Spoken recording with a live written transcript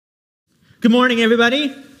Good morning,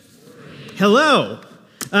 everybody. Hello.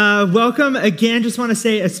 Welcome again. Just want to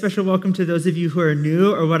say a special welcome to those of you who are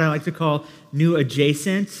new, or what I like to call new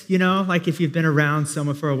adjacent. You know, like if you've been around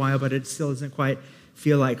somewhere for a while, but it still doesn't quite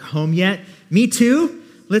feel like home yet. Me too.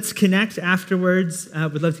 Let's connect afterwards.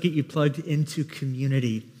 Would love to get you plugged into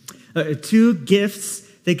community. Two gifts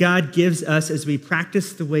that God gives us as we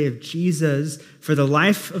practice the way of Jesus for the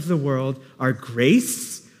life of the world are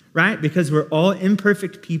grace, right? Because we're all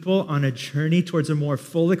imperfect people on a journey towards a more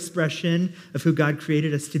full expression of who God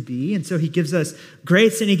created us to be. And so he gives us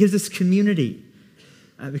grace and he gives us community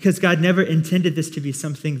because God never intended this to be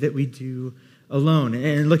something that we do alone.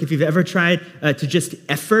 And look, if you've ever tried to just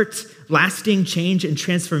effort lasting change and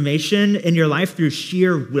transformation in your life through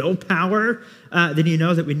sheer willpower, then you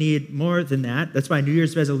know that we need more than that. That's why New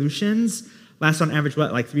Year's resolutions last on average,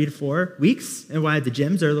 like 3 to 4 weeks, and why the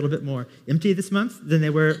gyms are a little bit more empty this month than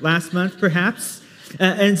they were last month, perhaps.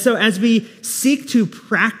 And so as we seek to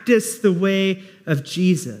practice the way of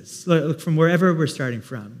Jesus, look from wherever we're starting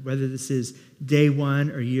from, whether this is day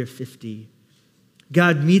 1 or year 50,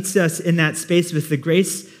 God meets us in that space with the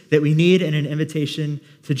grace that we need and an invitation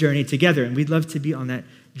to journey together. And we'd love to be on that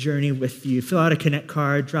journey with you. Fill out a Connect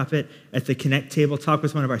card, drop it at the Connect table, talk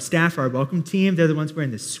with one of our staff, our welcome team. They're the ones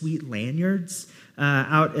wearing the sweet lanyards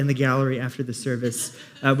out in the gallery after the service.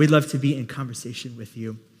 We'd love to be in conversation with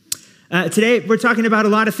you. Today, we're talking about a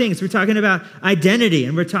lot of things. We're talking about identity,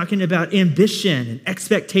 and we're talking about ambition and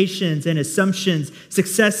expectations and assumptions,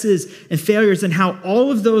 successes and failures, and how all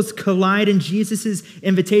of those collide in Jesus'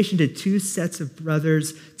 invitation to two sets of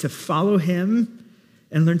brothers to follow him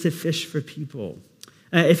and learn to fish for people.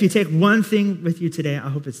 If you take one thing with you today, I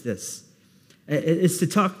hope it's this. It's to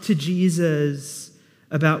talk to Jesus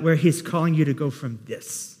about where he's calling you to go from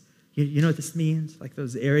this. You know what this means? Like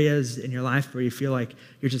those areas in your life where you feel like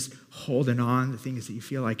you're just holding on, the things that you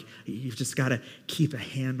feel like you've just got to keep a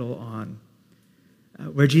handle on.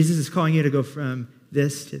 Where Jesus is calling you to go from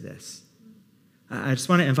this to this. I just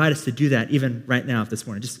want to invite us to do that even right now this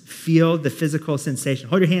morning. Just feel the physical sensation.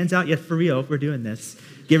 Hold your hands out. Yeah, for real, we're doing this.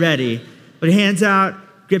 Get ready. Put your hands out,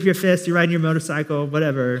 grip your fist, you're riding your motorcycle,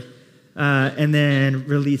 whatever, and then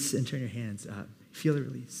release and turn your hands up. Feel the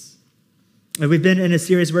release. We've been in a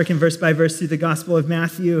series working verse by verse through the Gospel of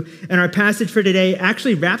Matthew, and our passage for today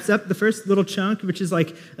actually wraps up the first little chunk, which is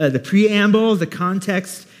like the preamble, the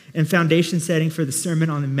context, and foundation setting for the Sermon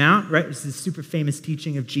on the Mount, right? This is a super famous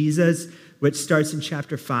teaching of Jesus, which starts in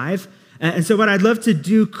chapter 5. And so what I'd love to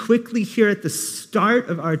do quickly here at the start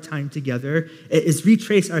of our time together is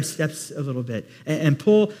retrace our steps a little bit and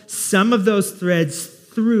pull some of those threads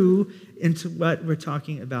through into what we're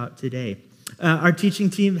talking about today. Our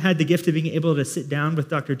teaching team had the gift of being able to sit down with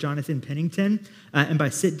Dr. Jonathan Pennington. And by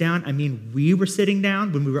sit down, I mean we were sitting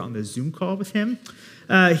down when we were on the Zoom call with him.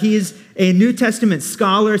 He's a New Testament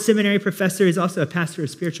scholar, seminary professor. He's also a pastor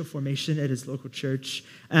of spiritual formation at his local church.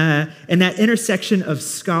 And that intersection of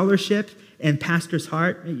scholarship and pastor's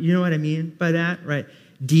heart, you know what I mean by that, right?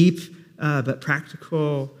 Deep, but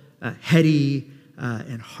practical, heady,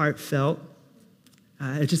 and heartfelt.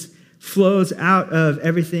 It just flows out of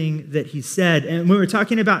everything that he said. And when we're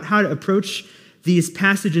talking about how to approach these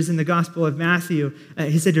passages in the Gospel of Matthew,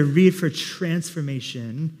 he said to read for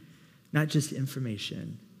transformation, not just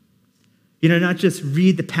information. You know, not just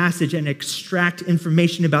read the passage and extract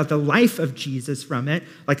information about the life of Jesus from it,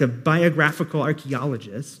 like a biographical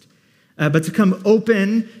archaeologist, but to come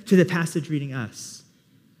open to the passage reading us.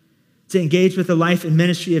 To engage with the life and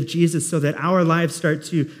ministry of Jesus so that our lives start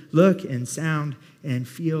to look and sound and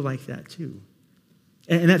feel like that too.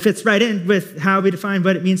 And that fits right in with how we define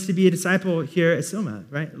what it means to be a disciple here at Soma,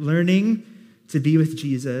 right? Learning to be with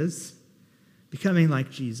Jesus, becoming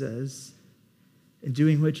like Jesus, and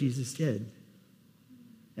doing what Jesus did.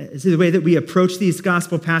 So the way that we approach these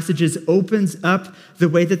gospel passages opens up the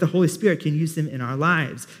way that the Holy Spirit can use them in our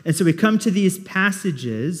lives. And so we come to these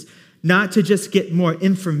passages not to just get more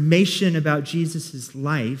information about Jesus'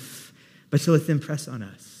 life, but to let them press on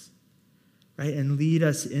us, right? And lead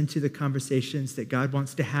us into the conversations that God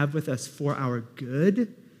wants to have with us for our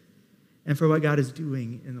good and for what God is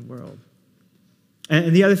doing in the world.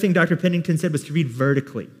 And the other thing Dr. Pennington said was to read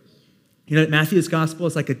vertically. You know, Matthew's gospel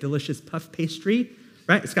is like a delicious puff pastry,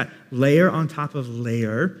 right? It's got layer on top of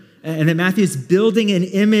layer. And that Matthew's building an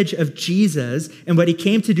image of Jesus and what he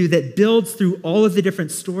came to do that builds through all of the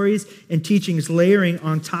different stories and teachings layering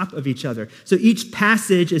on top of each other. So each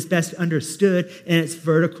passage is best understood in its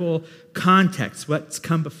vertical context, what's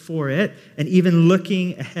come before it, and even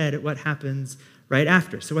looking ahead at what happens right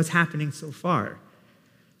after. So what's happening so far?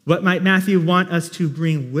 What might Matthew want us to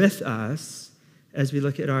bring with us as we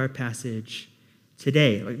look at our passage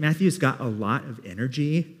today. Like Matthew's got a lot of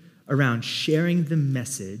energy around sharing the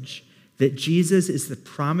message that Jesus is the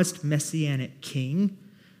promised messianic king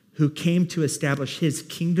who came to establish his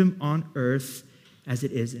kingdom on earth as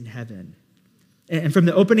it is in heaven. And from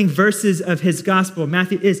the opening verses of his gospel,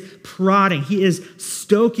 Matthew is prodding, he is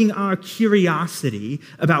stoking our curiosity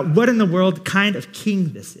about what in the world kind of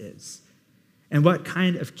king this is and what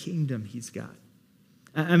kind of kingdom he's got.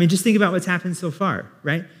 I mean, just think about what's happened so far,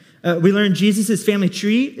 right? We learned Jesus' family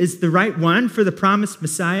tree is the right one for the promised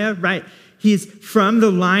Messiah, right? He's from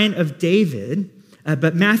the line of David,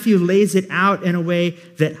 but Matthew lays it out in a way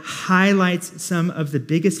that highlights some of the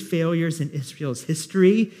biggest failures in Israel's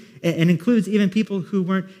history and includes even people who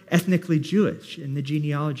weren't ethnically Jewish in the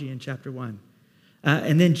genealogy in chapter 1.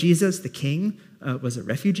 And then Jesus, the king, was a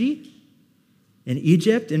refugee in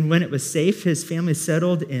Egypt, and when it was safe, his family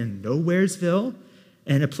settled in Nowheresville,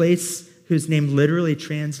 in a place whose name literally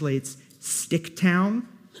translates stick town.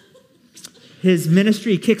 His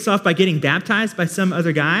ministry kicks off by getting baptized by some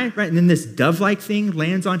other guy, right? And then this dove-like thing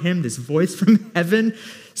lands on him, this voice from heaven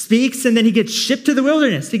speaks, and then he gets shipped to the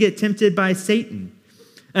wilderness to get tempted by Satan.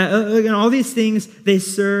 And all these things, they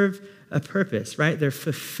serve a purpose, right? They're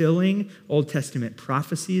fulfilling Old Testament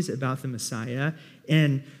prophecies about the Messiah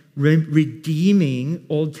and redeeming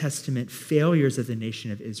Old Testament failures of the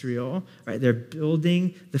nation of Israel, right? They're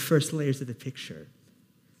building the first layers of the picture.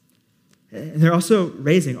 And they're also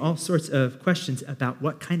raising all sorts of questions about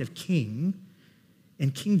what kind of king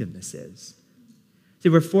and kingdom this is. See,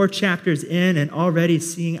 we're 4 chapters in and already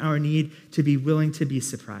seeing our need to be willing to be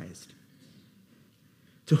surprised,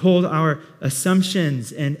 to hold our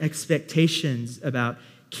assumptions and expectations about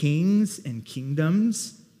kings and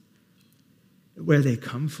kingdoms, where they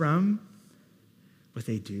come from, what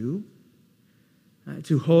they do,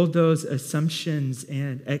 to hold those assumptions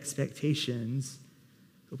and expectations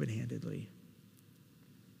open-handedly.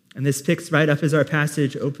 And this picks right up as our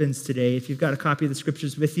passage opens today. If you've got a copy of the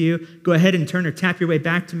scriptures with you, go ahead and turn or tap your way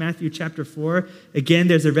back to Matthew chapter 4. Again,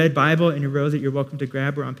 there's a red Bible in your row that you're welcome to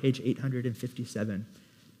grab. We're on page 857.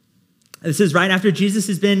 This is right after Jesus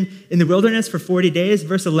has been in the wilderness for 40 days.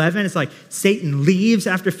 Verse 11, it's like Satan leaves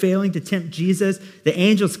after failing to tempt Jesus. The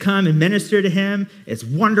angels come and minister to him. It's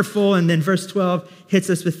wonderful. And then verse 12 hits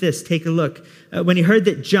us with this. Take a look. When he heard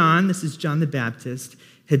that John, this is John the Baptist,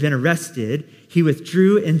 had been arrested, he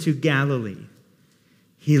withdrew into Galilee.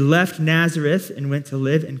 He left Nazareth and went to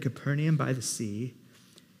live in Capernaum by the sea,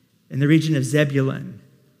 in the region of Zebulun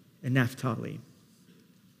and Naphtali.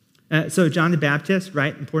 So John the Baptist,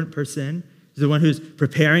 right, important person, is the one who's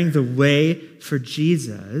preparing the way for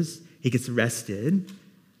Jesus. He gets arrested,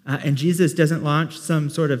 and Jesus doesn't launch some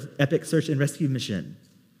sort of epic search and rescue mission.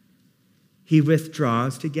 He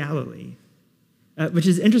withdraws to Galilee, which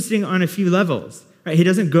is interesting on a few levels. Right? He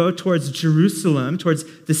doesn't go towards Jerusalem, towards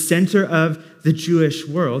the center of the Jewish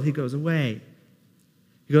world. He goes away.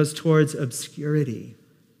 He goes towards obscurity,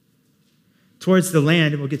 towards the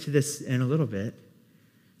land, and we'll get to this in a little bit,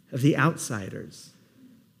 of the outsiders.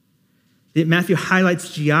 Matthew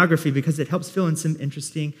highlights geography because it helps fill in some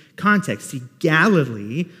interesting context. See,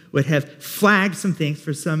 Galilee would have flagged some things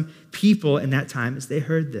for some people in that time as they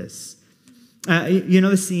heard this. You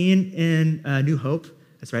know the scene in New Hope?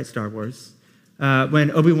 That's right, Star Wars.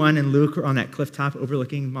 When Obi-Wan and Luke are on that cliff top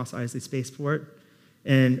overlooking Mos Eisley Spaceport,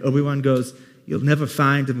 and Obi-Wan goes, "You'll never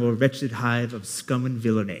find a more wretched hive of scum and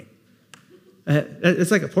villainy."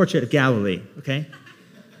 It's like a portrait of Galilee, okay?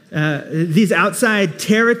 These outside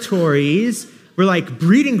territories were like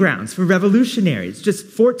breeding grounds for revolutionaries. Just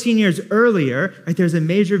 14 years earlier, right, there's a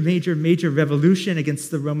major revolution against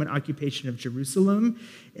the Roman occupation of Jerusalem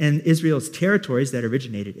and Israel's territories that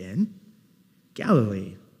originated in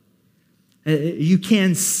Galilee. You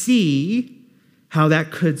can see how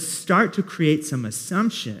that could start to create some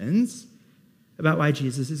assumptions about why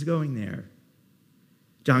Jesus is going there.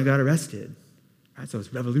 John got arrested, right? So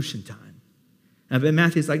it's revolution time. But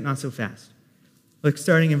Matthew's like, not so fast. Look,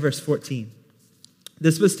 starting in verse 14.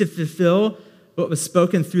 This was to fulfill what was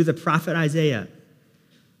spoken through the prophet Isaiah.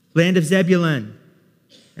 Land of Zebulun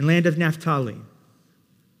and land of Naphtali,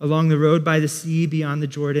 along the road by the sea beyond the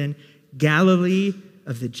Jordan, Galilee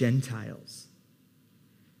of the Gentiles.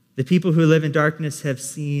 The people who live in darkness have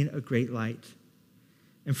seen a great light.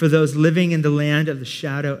 And for those living in the land of the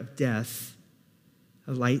shadow of death,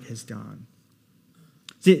 a light has dawned.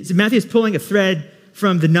 See, so Matthew is pulling a thread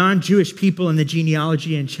from the non-Jewish people in the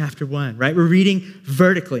genealogy in chapter 1, right? We're reading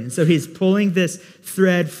vertically. And so he's pulling this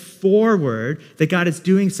thread forward that God is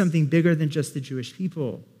doing something bigger than just the Jewish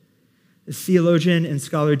people. The theologian and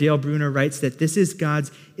scholar Dale Bruner writes that this is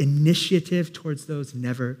God's initiative towards those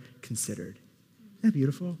never considered. Isn't that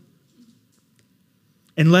beautiful?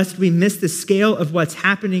 And lest we miss the scale of what's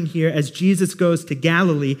happening here as Jesus goes to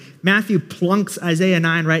Galilee, Matthew plunks Isaiah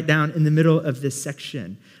 9 right down in the middle of this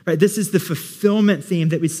section. Right? This is the fulfillment theme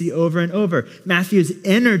that we see over and over. Matthew's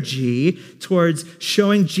energy towards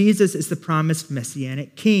showing Jesus as the promised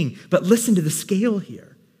messianic king. But listen to the scale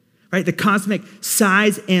here, right? The cosmic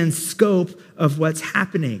size and scope of what's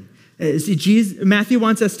happening. Matthew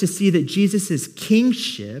wants us to see that Jesus'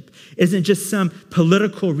 kingship isn't just some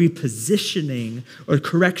political repositioning or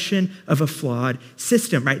correction of a flawed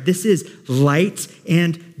system, right? This is light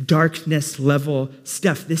and darkness level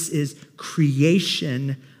stuff. This is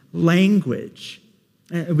creation language.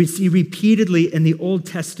 We see repeatedly in the Old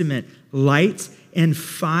Testament light and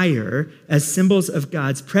fire as symbols of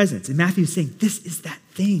God's presence. And Matthew's saying, this is that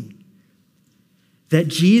thing. That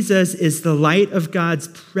Jesus is the light of God's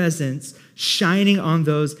presence shining on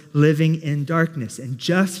those living in darkness. And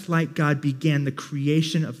just like God began the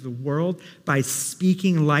creation of the world by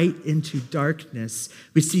speaking light into darkness,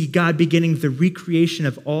 we see God beginning the recreation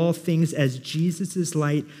of all things as Jesus'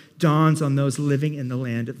 light dawns on those living in the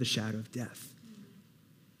land of the shadow of death.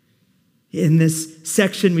 In this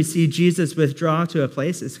section, we see Jesus withdraw to a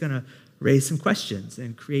place that's going to raise some questions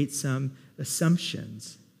and create some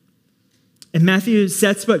assumptions. And Matthew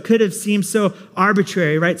sets what could have seemed so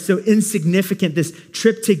arbitrary, right, so insignificant, this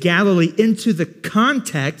trip to Galilee into the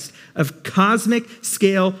context of cosmic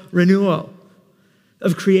scale renewal,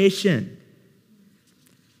 of creation.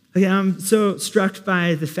 I'm so struck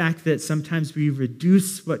by the fact that sometimes we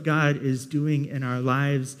reduce what God is doing in our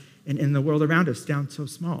lives and in the world around us down so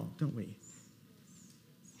small, don't we?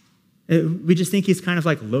 We just think he's kind of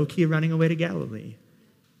like low-key running away to Galilee.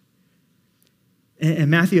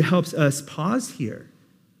 And Matthew helps us pause here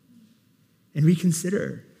and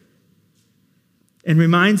reconsider and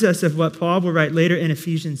reminds us of what Paul will write later in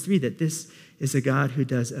Ephesians 3, that this is a God who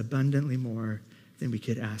does abundantly more than we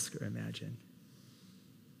could ask or imagine.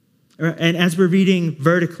 And as we're reading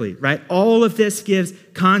vertically, right, all of this gives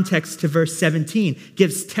context to verse 17,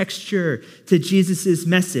 gives texture to Jesus'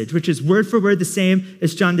 message, which is word for word the same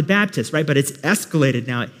as John the Baptist, right? But it's escalated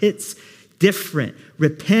now. It hits different.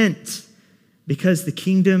 Repent, because the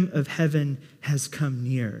kingdom of heaven has come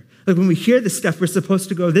near. Like when we hear this stuff, we're supposed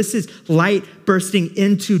to go, this is light bursting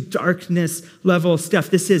into darkness level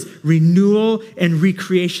stuff. This is renewal and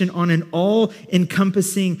recreation on an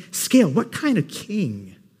all-encompassing scale. What kind of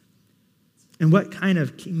king and what kind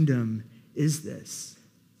of kingdom is this?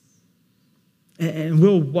 And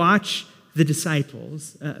we'll watch the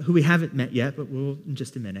disciples, who we haven't met yet, but we'll in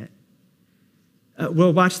just a minute.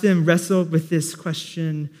 We'll watch them wrestle with this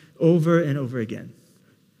question over and over again.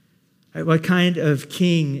 Right, what kind of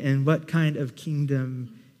king and what kind of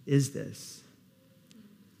kingdom is this?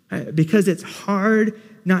 Right, because it's hard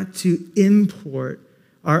not to import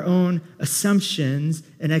our own assumptions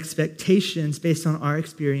and expectations based on our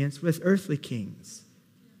experience with earthly kings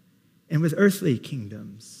and with earthly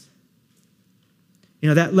kingdoms. You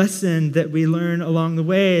know, that lesson that we learn along the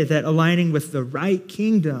way, that aligning with the right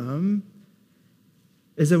kingdom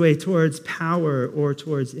is a way towards power or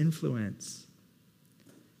towards influence,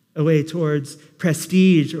 a way towards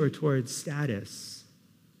prestige or towards status,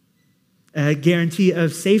 a guarantee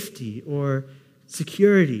of safety or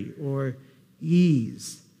security or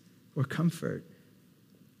ease or comfort.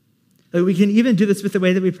 We can even do this with the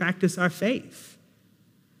way that we practice our faith.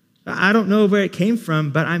 I don't know where it came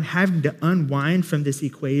from, but I'm having to unwind from this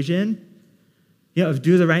equation, of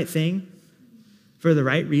do the right thing for the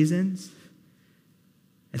right reasons,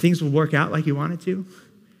 and things will work out like you want it to.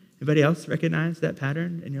 Anybody else recognize that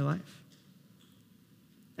pattern in your life?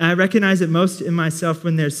 I recognize it most in myself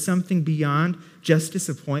when there's something beyond just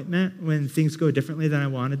disappointment, when things go differently than I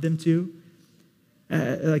wanted them to.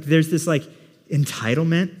 Like there's this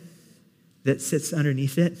entitlement that sits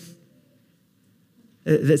underneath it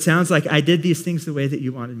that sounds like I did these things the way that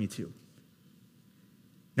you wanted me to.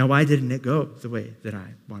 Now, why didn't it go the way that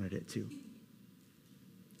I wanted it to?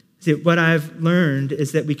 See, what I've learned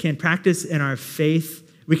is that we can practice our faith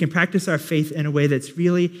in a way that's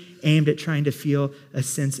really aimed at trying to feel a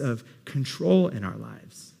sense of control in our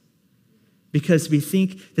lives, because we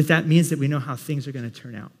think that means that we know how things are going to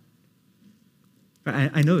turn out.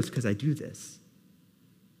 I know this because I do this.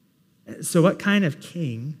 So what kind of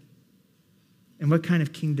king and what kind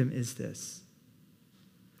of kingdom is this?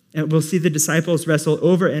 And we'll see the disciples wrestle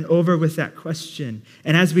over and over with that question.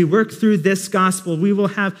 And as we work through this gospel, we will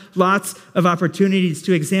have lots of opportunities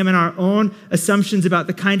to examine our own assumptions about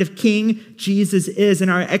the kind of king Jesus is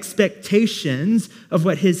and our expectations of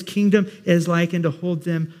what his kingdom is like, and to hold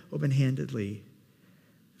them open-handedly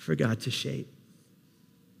for God to shape.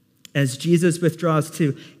 as Jesus withdraws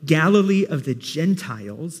to Galilee of the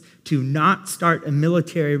Gentiles to not start a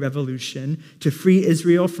military revolution, to free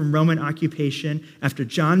Israel from Roman occupation, after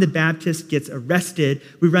John the Baptist gets arrested,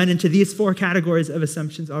 we run into these 4 categories of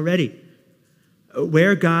assumptions already.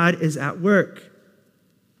 Where God is at work,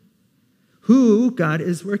 who God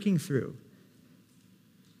is working through,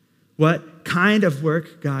 what kind of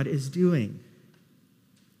work God is doing,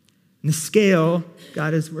 and the scale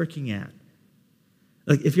God is working at.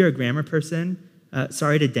 Like, if you're a grammar person,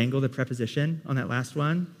 sorry to dangle the preposition on that last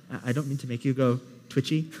one. I don't mean to make you go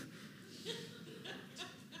twitchy.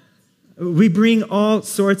 We bring all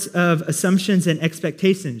sorts of assumptions and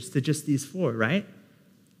expectations to just these 4, right?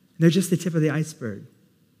 They're just the tip of the iceberg.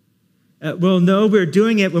 We'll know we're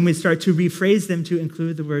doing it when we start to rephrase them to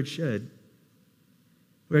include the word should.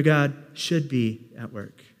 Where God should be at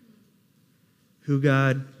work. Who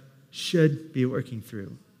God should be working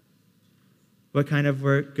through. What kind of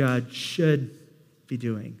work God should be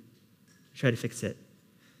doing. Try to fix it.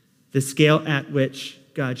 The scale at which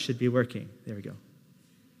God should be working. There we go.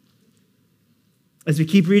 As we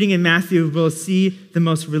keep reading in Matthew, we'll see the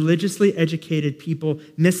most religiously educated people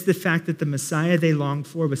miss the fact that the Messiah they longed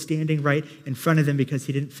for was standing right in front of them because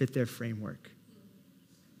he didn't fit their framework.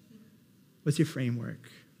 What's your framework?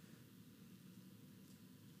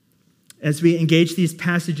 As we engage these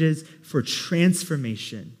passages for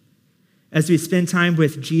transformation, as we spend time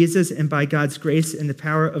with Jesus and by God's grace and the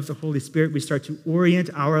power of the Holy Spirit, we start to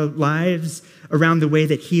orient our lives around the way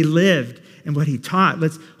that he lived and what he taught.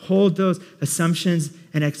 Let's hold those assumptions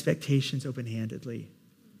and expectations open-handedly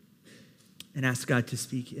and ask God to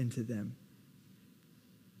speak into them.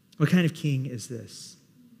 What kind of king is this?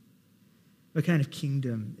 What kind of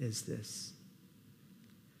kingdom is this?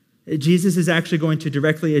 Jesus is actually going to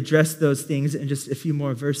directly address those things in just a few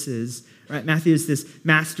more verses. Right? Matthew is this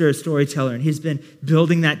master storyteller, and he's been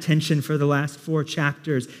building that tension for the last 4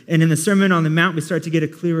 chapters. And in the Sermon on the Mount, we start to get a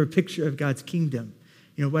clearer picture of God's kingdom.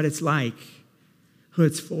 You know, what it's like, who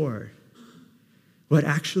it's for, what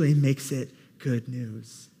actually makes it good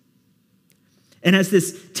news. And as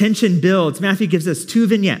this tension builds, Matthew gives us 2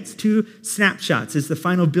 vignettes, 2 snapshots as the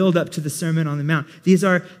final build up to the Sermon on the Mount. These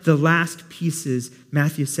are the last pieces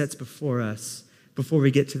Matthew sets before us before we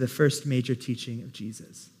get to the first major teaching of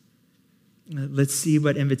Jesus. Let's see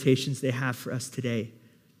what invitations they have for us today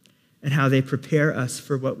and how they prepare us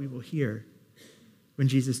for what we will hear when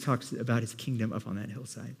Jesus talks about his kingdom up on that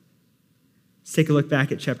hillside. Let's take a look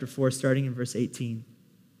back at chapter 4, starting in verse 18.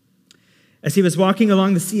 As he was walking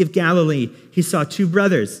along the Sea of Galilee, he saw 2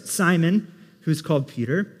 brothers, Simon, who's called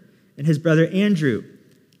Peter, and his brother Andrew.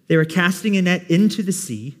 They were casting a net into the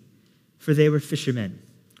sea, for they were fishermen.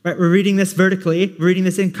 Right, we're reading this vertically. We're reading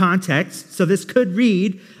this in context. So this could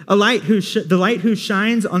read, the light who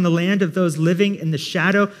shines on the land of those living in the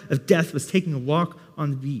shadow of death was taking a walk on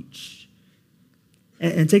the beach.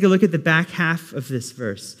 And take a look at the back half of this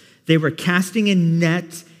verse. They were casting a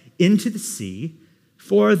net into the sea,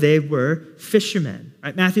 for they were fishermen.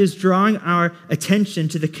 Right? Matthew is drawing our attention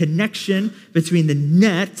to the connection between the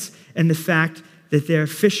net and the fact that they're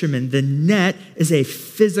fishermen. The net is a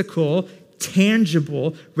physical,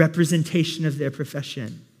 tangible representation of their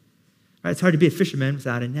profession. Right? It's hard to be a fisherman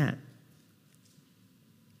without a net.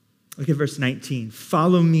 Look at verse 19.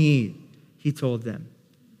 Follow me, he told them,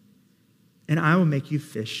 and I will make you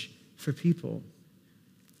fish for people.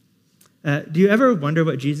 Do you ever wonder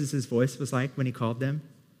what Jesus' voice was like when he called them?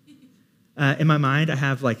 In my mind, I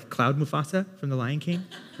have like Cloud Mufasa from The Lion King,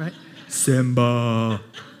 right? Simba,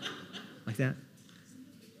 like that.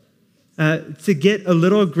 To get a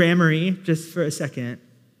little grammar-y just for a second,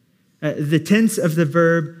 the tense of the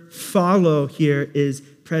verb follow here is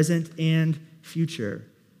present and future.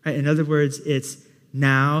 Right? In other words, it's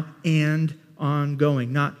now and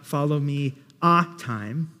ongoing, not follow me a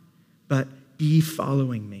time, but be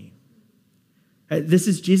following me. This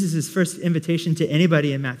is Jesus' first invitation to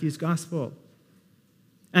anybody in Matthew's gospel.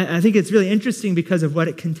 I think it's really interesting because of what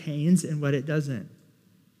it contains and what it doesn't.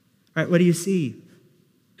 Right? What do you see?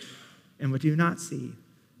 And what do you not see?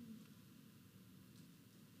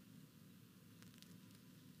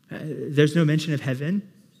 There's no mention of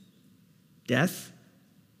heaven, death,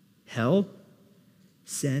 hell,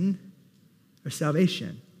 sin, or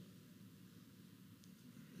salvation.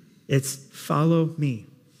 It's follow me.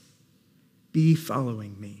 Be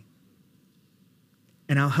following me.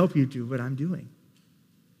 And I'll help you do what I'm doing.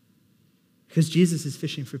 Because Jesus is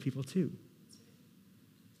fishing for people too.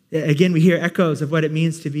 Again, we hear echoes of what it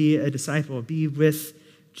means to be a disciple. Be with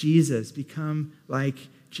Jesus. Become like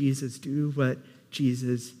Jesus. Do what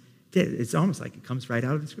Jesus did. It's almost like it comes right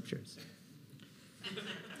out of the scriptures.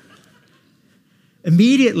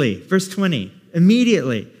 Immediately, verse 20,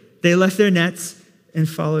 immediately they left their nets and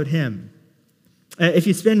followed him. If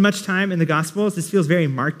you spend much time in the Gospels, this feels very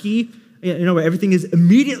marky, where everything is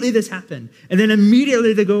immediately this happened, and then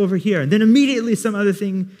immediately they go over here, and then immediately some other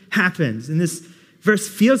thing happens. And this verse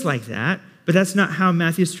feels like that, but that's not how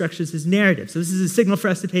Matthew structures his narrative. So this is a signal for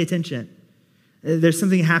us to pay attention. There's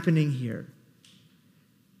something happening here.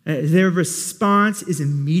 Their response is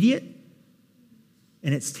immediate,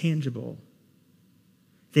 and it's tangible.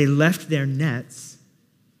 They left their nets,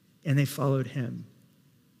 and they followed him.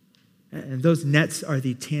 And those nets are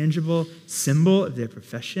the tangible symbol of their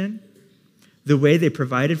profession, the way they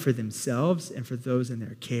provided for themselves and for those in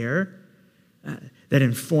their care, that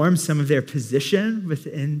informs some of their position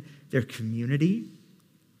within their community.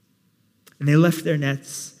 And they left their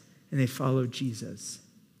nets and they followed Jesus.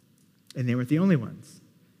 And they weren't the only ones.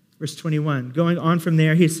 Verse 21, going on from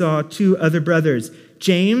there, he saw two other brothers,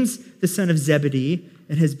 James, the son of Zebedee,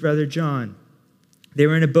 and his brother John. They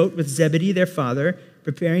were in a boat with Zebedee, their father,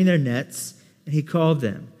 preparing their nets, and he called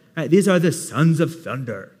them. Right, these are the sons of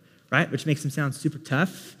thunder, right? Which makes them sound super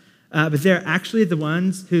tough. But they're actually the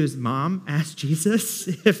ones whose mom asked Jesus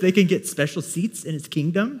if they can get special seats in his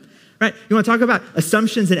kingdom, right? You want to talk about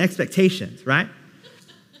assumptions and expectations, right?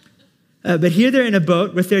 But here they're in a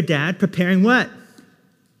boat with their dad preparing what?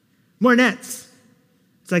 More nets.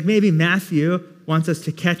 It's like maybe Matthew wants us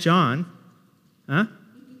to catch on. Huh?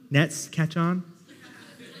 Nets, catch on?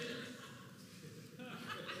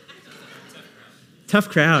 Tough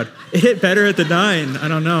crowd. It hit better at the 9. I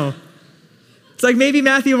don't know. It's like maybe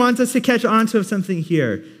Matthew wants us to catch on to something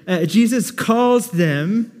here. Jesus calls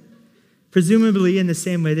them, presumably in the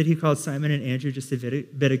same way that he called Simon and Andrew just a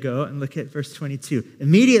bit ago. And look at verse 22.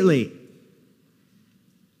 Immediately,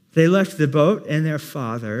 they left the boat and their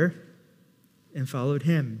father and followed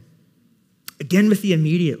him. Again with the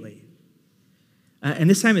immediately. And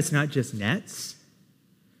this time it's not just nets.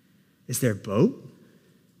 It's their boat.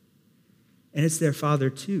 And it's their father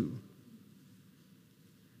too.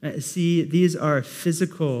 See, these are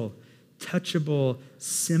physical, touchable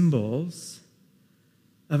symbols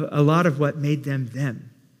of a lot of what made them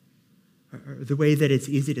them, or the way that it's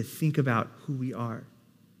easy to think about who we are.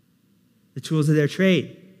 The tools of their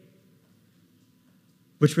trade,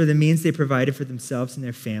 which were the means they provided for themselves and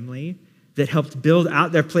their family, that helped build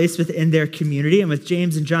out their place within their community. And with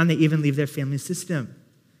James and John, they even leave their family system.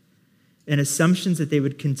 And assumptions that they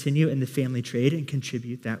would continue in the family trade and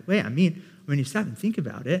contribute that way. I mean, when you stop and think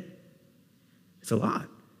about it, it's a lot.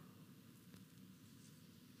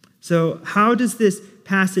 So how does this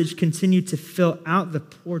passage continue to fill out the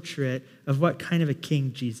portrait of what kind of a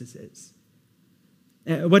king Jesus is?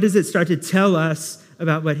 What does it start to tell us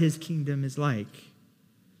about what his kingdom is like?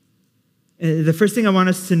 The first thing I want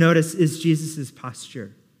us to notice is Jesus'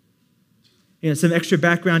 posture. Some extra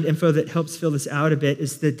background info that helps fill this out a bit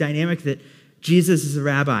is the dynamic that Jesus is a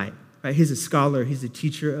rabbi, right? He's a scholar. He's a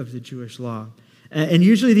teacher of the Jewish law. And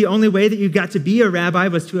usually the only way that you got to be a rabbi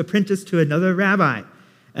was to apprentice to another rabbi.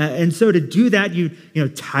 And so to do that, you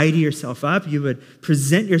tidy yourself up. You would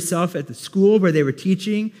present yourself at the school where they were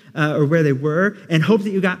teaching or where they were and hope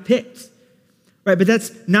that you got picked. Right? But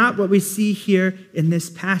that's not what we see here in this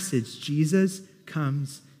passage. Jesus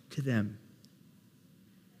comes to them.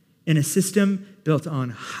 In a system built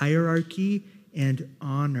on hierarchy and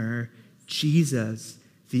honor, Jesus,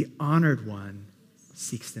 the honored one,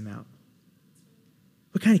 seeks them out.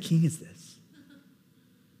 What kind of king is this?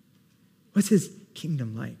 What's his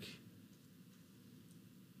kingdom like?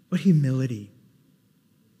 What humility.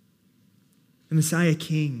 The Messiah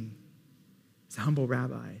King is a humble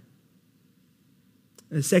rabbi.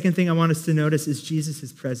 And the second thing I want us to notice is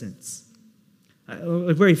Jesus' presence,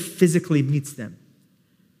 where he physically meets them.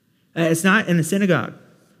 It's not in the synagogue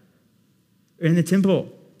or in the temple,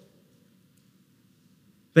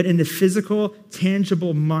 but in the physical,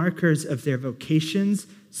 tangible markers of their vocations,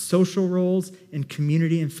 social roles, and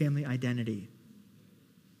community and family identity.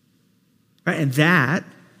 Right? And that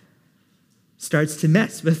starts to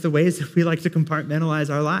mess with the ways that we like to compartmentalize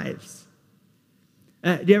our lives.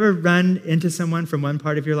 Do you ever run into someone from one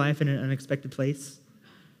part of your life in an unexpected place?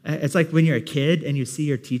 It's like when you're a kid and you see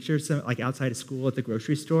your teacher like outside of school at the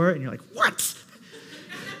grocery store, and you're like, what?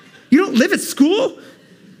 You don't live at school?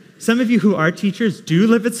 Some of you who are teachers do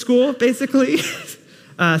live at school, basically.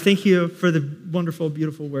 Thank you for the wonderful,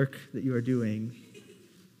 beautiful work that you are doing.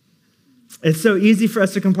 It's so easy for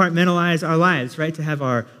us to compartmentalize our lives, right? To have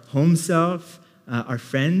our home self, our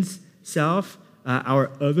friends self, our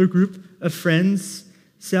other group of friends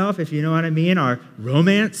self, if you know what I mean, our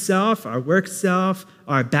romance self, our work self,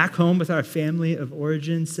 our back home with our family of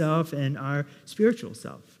origin self, and our spiritual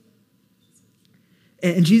self.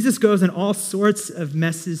 And Jesus goes and all sorts of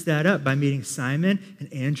messes that up by meeting Simon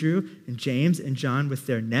and Andrew and James and John with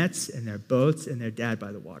their nets and their boats and their dad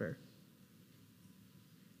by the water.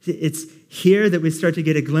 It's here that we start to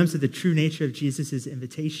get a glimpse of the true nature of Jesus'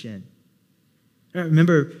 invitation.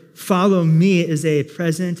 Remember, follow me is a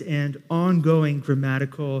present and ongoing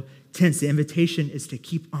grammatical tense. The invitation is to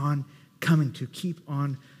keep on coming, to keep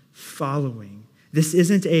on following. This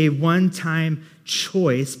isn't a one-time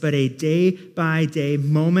choice, but a day-by-day,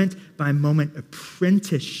 moment-by-moment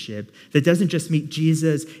apprenticeship that doesn't just meet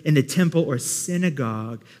Jesus in the temple or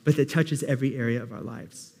synagogue, but that touches every area of our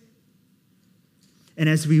lives. And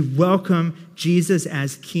as we welcome Jesus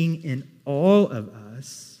as King in all of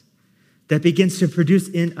us, that begins to produce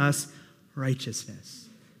in us righteousness,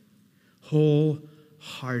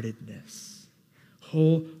 wholeheartedness,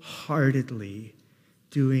 wholeheartedly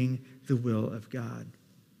doing the will of God.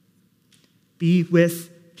 Be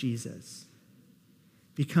with Jesus.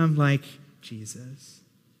 Become like Jesus.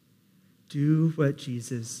 Do what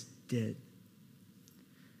Jesus did.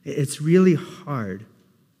 It's really hard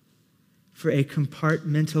for a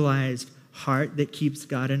compartmentalized heart that keeps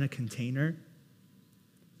God in a container,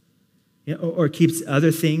 or keeps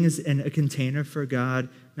other things in a container for God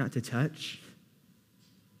not to touch.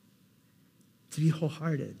 To be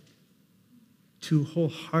wholehearted. To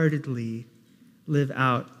wholeheartedly live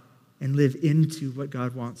out and live into what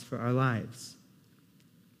God wants for our lives.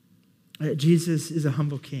 Jesus is a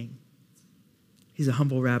humble king. He's a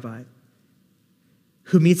humble rabbi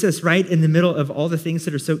who meets us right in the middle of all the things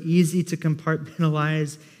that are so easy to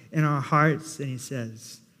compartmentalize in our hearts, and he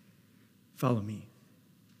says, follow me.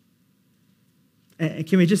 And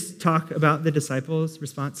can we just talk about the disciples'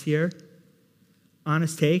 response here?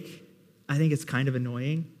 Honest take, I think it's kind of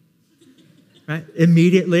annoying. Right?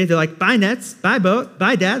 Immediately, they're like, bye nets, bye boat,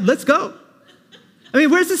 bye dad, let's go. I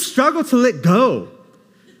mean, where's the struggle to let go?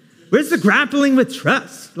 Where's the grappling with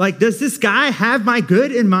trust? Like, does this guy have my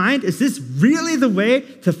good in mind? Is this really the way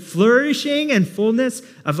to flourishing and fullness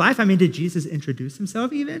of life? I mean, did Jesus introduce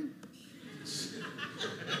himself even?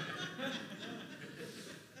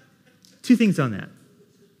 Two things on that.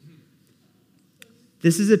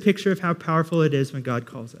 This is a picture of how powerful it is when God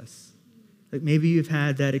calls us. Like maybe you've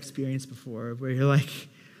had that experience before where you're like,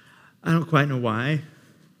 I don't quite know why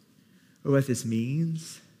or what this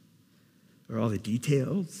means or all the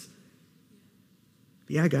details.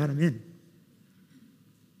 But yeah, God, I'm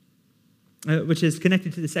in. Which is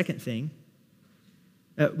connected to the second thing.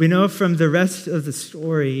 We know from the rest of the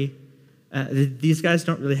story, these guys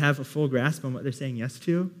don't really have a full grasp on what they're saying yes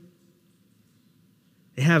to.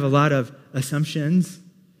 They have a lot of assumptions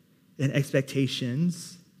and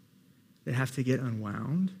expectations that have to get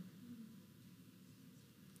unwound.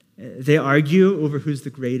 They argue over who's the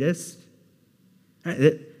greatest.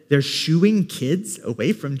 They're shooing kids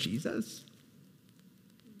away from Jesus.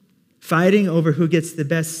 Fighting over who gets the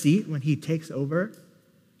best seat when he takes over.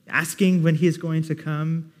 Asking when he's going to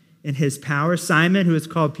come in his power. Simon, who is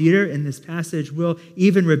called Peter in this passage, will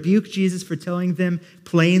even rebuke Jesus for telling them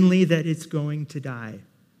plainly that it's going to die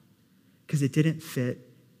because it didn't fit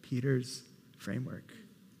Peter's framework.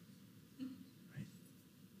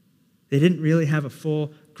 They didn't really have a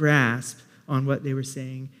full grasp on what they were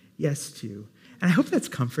saying yes to. And I hope that's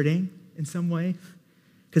comforting in some way,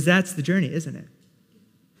 because that's the journey, isn't it?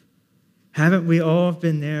 Haven't we all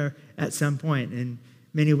been there at some point? In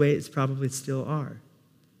many ways, probably still are.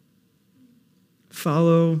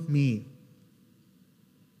 Follow me,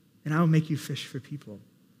 and I will make you fish for people.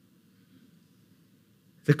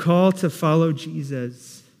 The call to follow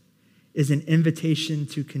Jesus is an invitation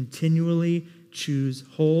to continually choose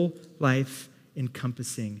whole life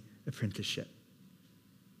encompassing apprenticeship.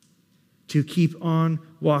 To keep on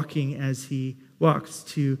walking as he walks,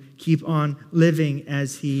 to keep on living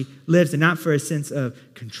as he lives, and not for a sense of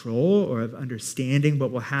control or of understanding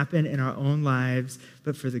what will happen in our own lives,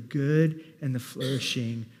 but for the good and the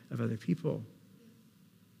flourishing of other people.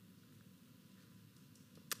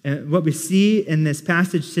 And what we see in this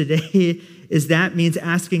passage today is that means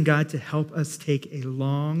asking God to help us take a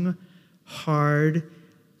long, hard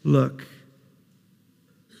look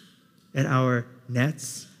at our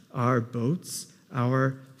nets, our boats,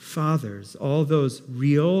 our fathers, all those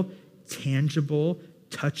real, tangible,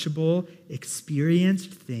 touchable,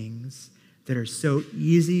 experienced things that are so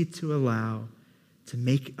easy to allow to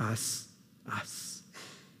make us us,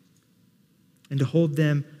 and to hold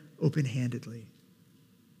them open-handedly,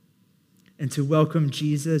 and to welcome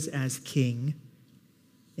Jesus as King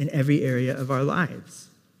in every area of our lives.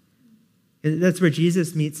 That's where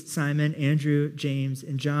Jesus meets Simon, Andrew, James,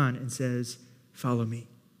 and John and says, follow me.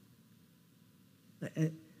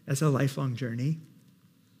 That's a lifelong journey.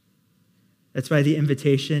 That's why the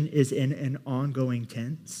invitation is in an ongoing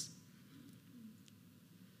tense.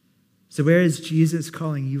 So where is Jesus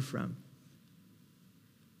calling you from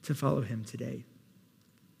to follow him today?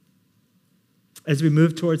 As we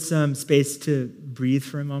move towards some space to breathe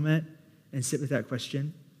for a moment and sit with that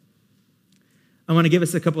question, I want to give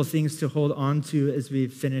us a couple of things to hold on to as we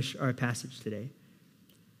finish our passage today.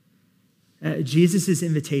 Jesus'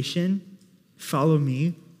 invitation, follow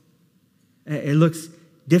me, it looks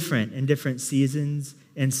different in different seasons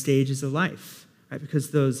and stages of life, right?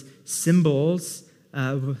 Because those symbols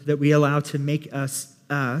that we allow to make us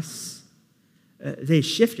us, they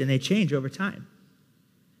shift and they change over time.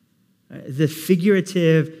 The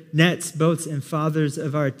figurative nets, boats, and fathers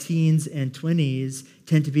of our teens and 20s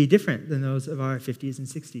tend to be different than those of our 50s and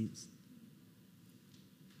 60s.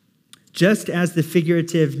 Just as the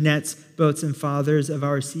figurative nets, boats, and fathers of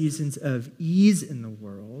our seasons of ease in the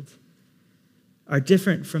world are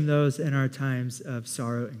different from those in our times of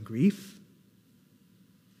sorrow and grief,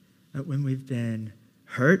 when we've been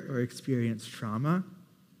hurt or experienced trauma.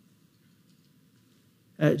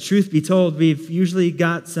 Truth be told, we've usually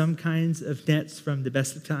got some kinds of nets from the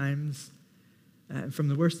best of times and from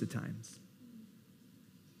the worst of times.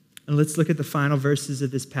 And let's look at the final verses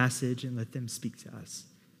of this passage and let them speak to us.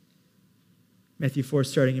 Matthew 4,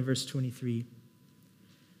 starting in verse 23.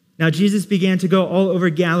 Now Jesus began to go all over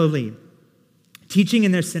Galilee, teaching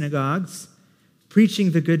in their synagogues,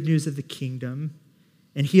 preaching the good news of the kingdom,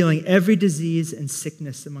 and healing every disease and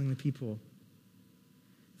sickness among the people.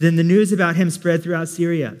 Then the news about him spread throughout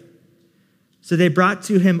Syria. So they brought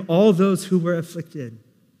to him all those who were afflicted,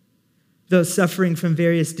 those suffering from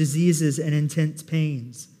various diseases and intense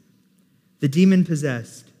pains, the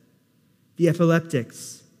demon-possessed, the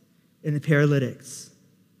epileptics, and the paralytics.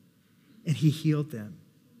 And he healed them.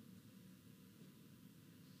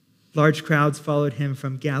 Large crowds followed him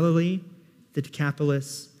from Galilee, the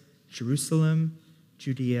Decapolis, Jerusalem,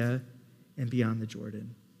 Judea, and beyond the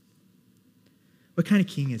Jordan. What kind of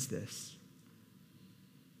king is this?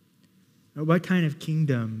 Or what kind of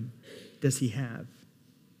kingdom does he have?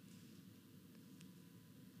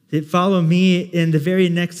 That follow me in the very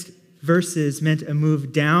next verses meant a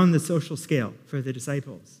move down the social scale for the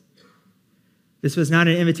disciples. This was not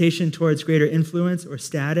an invitation towards greater influence or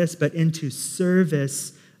status, but into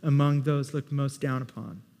service among those looked most down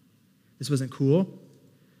upon. This wasn't cool.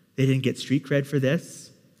 They didn't get street cred for this.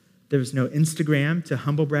 There was no Instagram to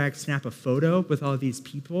humble brag, snap a photo with all these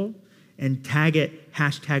people and tag it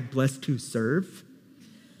 #blessed2serve.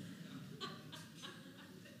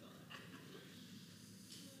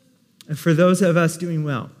 And for those of us doing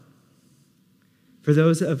well, for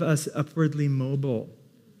those of us upwardly mobile,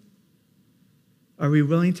 are we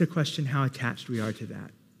willing to question how attached we are to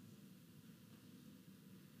that?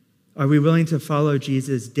 Are we willing to follow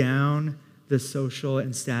Jesus down the social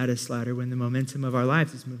and status ladder when the momentum of our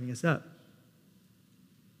lives is moving us up?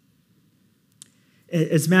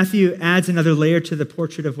 As Matthew adds another layer to the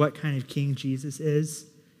portrait of what kind of king Jesus is,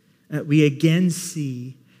 we again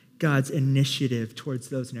see God's initiative towards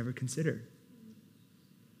those never considered.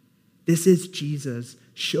 This is Jesus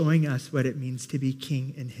showing us what it means to be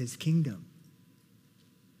king in his kingdom.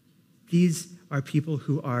 These are people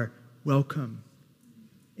who are welcome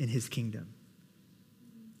in his kingdom.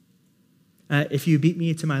 If you beat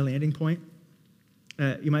me to my landing point,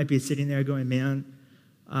 you might be sitting there going, man,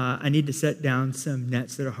 I need to set down some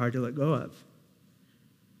nets that are hard to let go of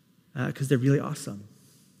because they're really awesome.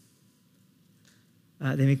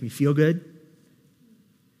 They make me feel good.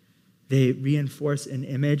 They reinforce an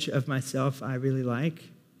image of myself I really like.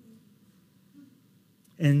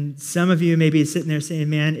 And some of you may be sitting there saying,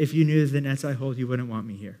 man, if you knew the nets I hold, you wouldn't want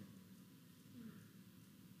me here.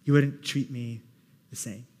 You wouldn't treat me the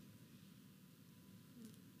same.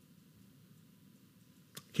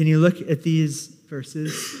 Can you look at these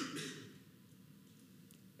verses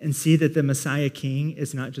and see that the Messiah King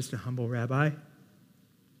is not just a humble rabbi,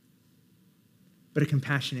 but a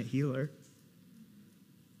compassionate healer?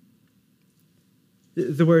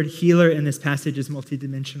 The word healer in this passage is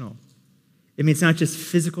multidimensional. It means not just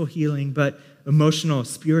physical healing, but emotional,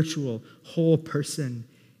 spiritual, whole person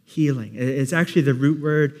healing. It's actually the root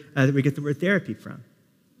word that we get the word therapy from.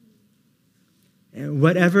 And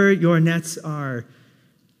whatever your nets are,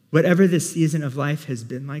 whatever this season of life has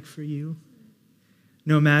been like for you,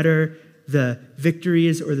 no matter the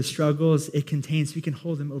victories or the struggles it contains, we can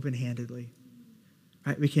hold them open-handedly.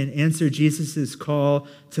 Right? We can answer Jesus' call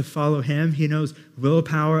to follow him. He knows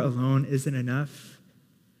willpower alone isn't enough.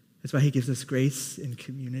 That's why he gives us grace and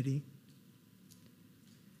community.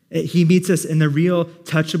 He meets us in the real,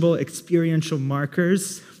 touchable, experiential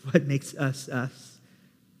markers, what makes us us.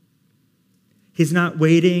 He's not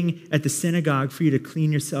waiting at the synagogue for you to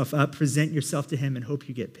clean yourself up, present yourself to him, and hope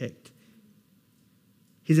you get picked.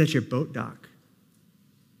 He's at your boat dock,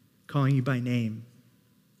 calling you by name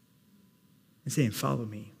and saying, follow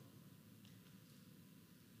me.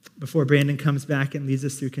 Before Brandon comes back and leads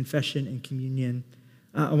us through confession and communion,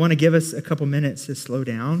 I want to give us a couple minutes to slow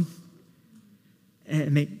down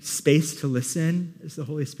and make space to listen as the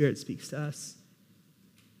Holy Spirit speaks to us.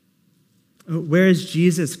 Where is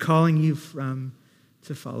Jesus calling you from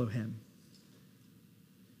to follow him?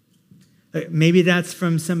 Maybe that's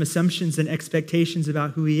from some assumptions and expectations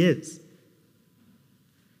about who he is,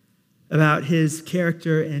 about his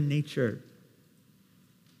character and nature,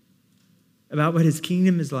 about what his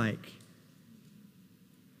kingdom is like,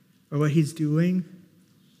 or what he's doing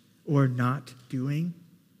or not doing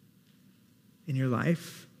in your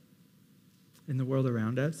life, in the world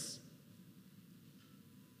around us.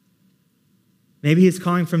 Maybe he's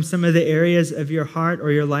calling from some of the areas of your heart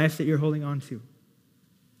or your life that you're holding on to.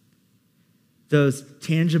 Those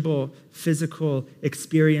tangible, physical,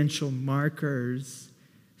 experiential markers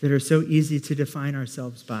that are so easy to define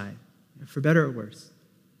ourselves by, for better or worse.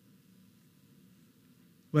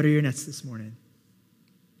 What are your nets this morning?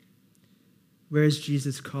 Where is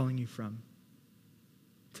Jesus calling you from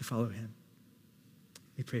to follow him?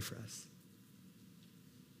 Let me pray for us.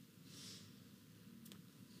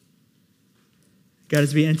 God,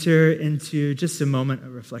 as we enter into just a moment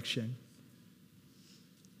of reflection,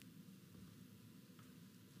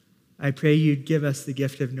 I pray you'd give us the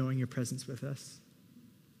gift of knowing your presence with us,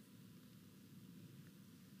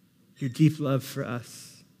 your deep love for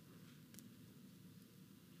us,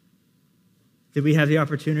 that we have the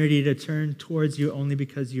opportunity to turn towards you only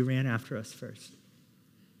because you ran after us first.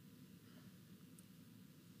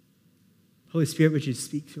 Holy Spirit, would you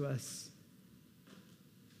speak to us?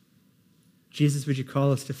 Jesus, would you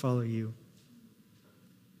call us to follow you?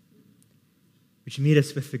 Would you meet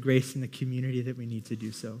us with the grace and the community that we need to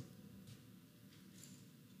do so?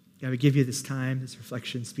 God, we give you this time, this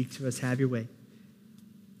reflection. Speak to us. Have your way.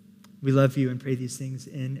 We love you and pray these things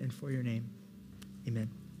in and for your name.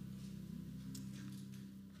 Amen.